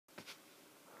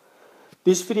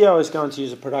This video is going to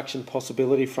use a production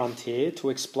possibility frontier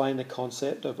to explain the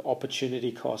concept of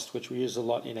opportunity cost, which we use a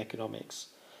lot in economics.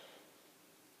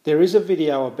 There is a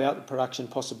video about the production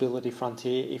possibility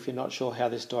frontier if you're not sure how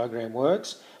this diagram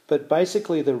works, but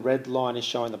basically the red line is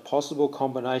showing the possible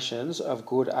combinations of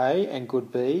good A and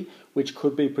good B which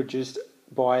could be produced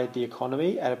by the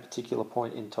economy at a particular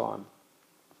point in time.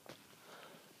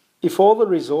 If all the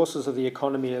resources of the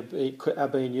economy are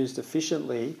being used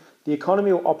efficiently, the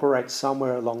economy will operate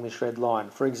somewhere along this red line.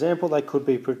 For example, they could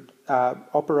be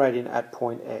operating at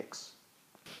point X.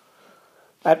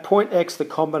 At point X, the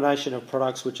combination of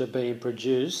products which are being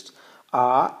produced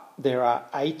there are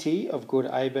 80 of good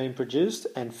A being produced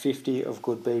and 50 of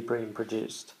good B being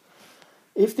produced.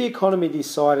 If the economy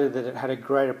decided that it had a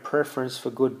greater preference for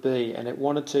good B and it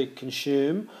wanted to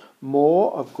consume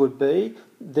more of good B,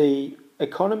 the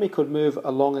economy could move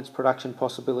along its production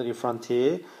possibility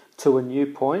frontier to a new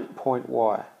point, point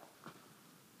Y.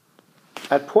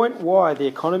 At point Y, the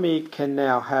economy can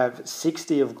now have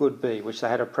 60 of good B, which they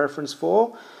had a preference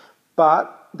for,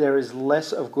 but there is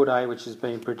less of good A which is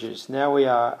being produced. Now we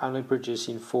are only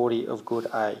producing 40 of good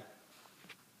A.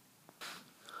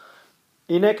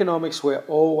 In economics, we're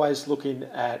always looking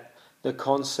at the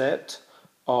concept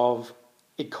of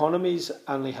economies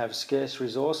only have scarce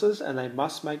resources and they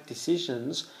must make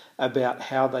decisions about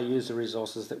how they use the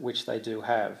resources which they do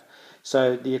have.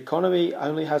 So the economy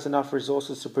only has enough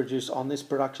resources to produce on this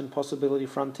production possibility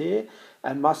frontier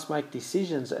and must make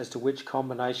decisions as to which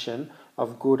combination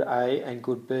of good A and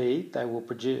good B they will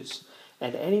produce.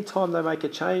 And any time they make a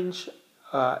change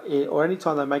or any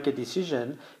time they make a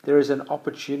decision, there is an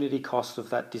opportunity cost of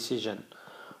that decision.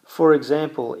 For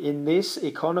example, in this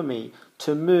economy,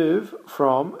 to move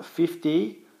from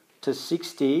 50 to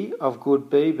 60 of good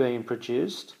B being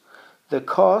produced, the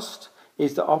cost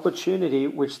is the opportunity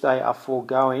which they are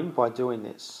foregoing by doing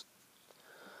this.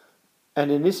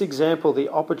 And in this example, the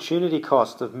opportunity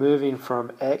cost of moving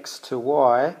from X to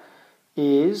Y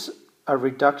is a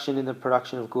reduction in the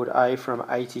production of good A from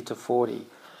 80 to 40.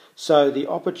 So the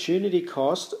opportunity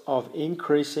cost of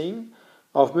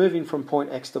moving from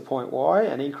point X to point Y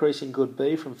and increasing good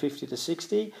B from 50 to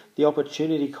 60, the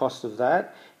opportunity cost of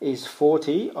that is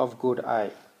 40 of good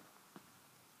A.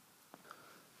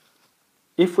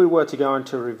 If we were to go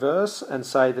into reverse and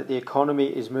say that the economy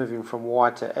is moving from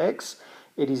Y to X,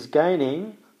 it is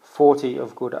gaining 40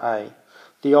 of good A.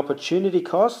 The opportunity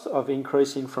cost of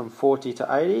increasing from 40 to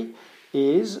 80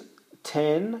 is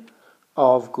 10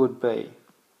 of good B.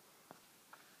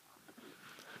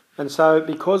 And so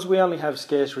because we only have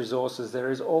scarce resources,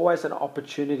 there is always an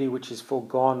opportunity which is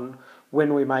foregone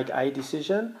when we make a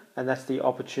decision, and that's the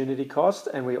opportunity cost,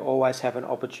 and we always have an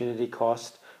opportunity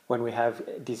cost when we have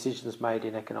decisions made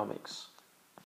in economics.